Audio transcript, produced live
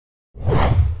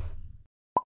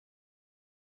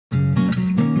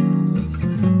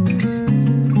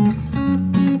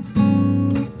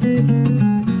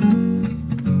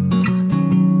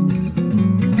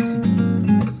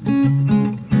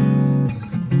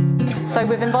So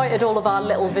we've invited all of our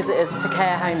little visitors to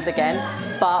care homes again,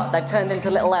 but they've turned into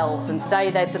little elves, and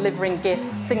today they're delivering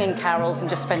gifts, singing carols and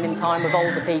just spending time with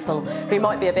older people who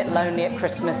might be a bit lonely at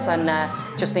Christmas and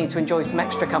just need to enjoy some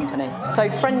extra company. So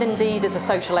Friend Indeed is a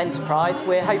social enterprise.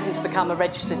 We're hoping to become a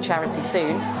registered charity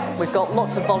soon. We've got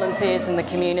lots of volunteers in the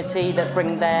community that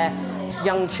bring their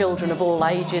young children of all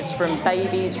ages, from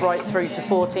babies right through to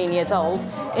 14 years old,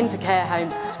 into care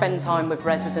homes to spend time with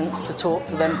residents, to talk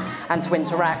to them and to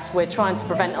interact. We're trying to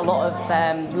prevent a lot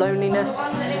of loneliness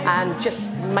and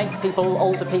just make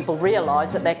older people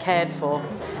realise that they're cared for.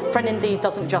 Friend Indeed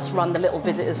doesn't just run the little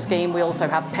visitors scheme, we also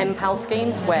have pen pal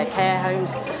schemes where care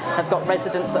homes have got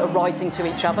residents that are writing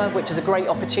to each other, which is a great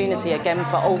opportunity again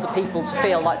for older people to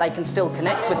feel like they can still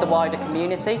connect with the wider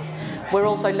community. We're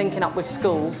also linking up with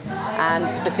schools, and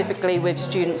specifically with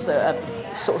students that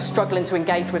are sort of struggling to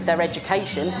engage with their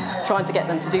education, trying to get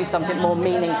them to do something more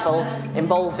meaningful,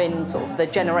 involving sort of the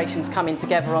generations coming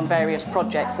together on various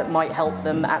projects that might help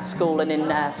them at school and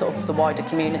in sort of the wider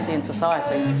community and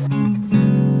society.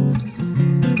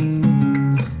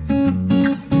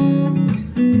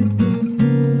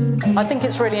 I think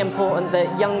it's really important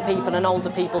that young people and older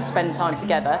people spend time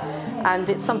together, and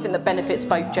it's something that benefits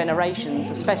both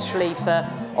generations, especially for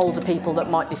older people that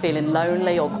might be feeling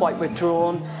lonely or quite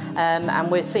withdrawn, and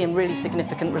we're seeing really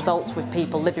significant results with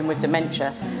people living with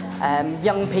dementia.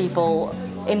 Young people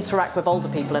interact with older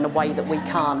people in a way that we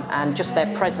can't, and just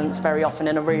their presence very often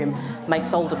in a room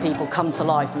makes older people come to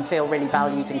life and feel really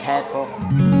valued and cared for.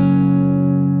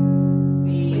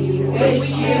 We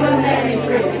wish you a Merry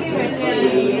Christmas.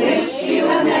 We wish you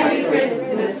a Merry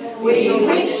Christmas. We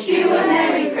wish you a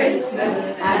Merry Christmas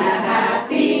and a Happy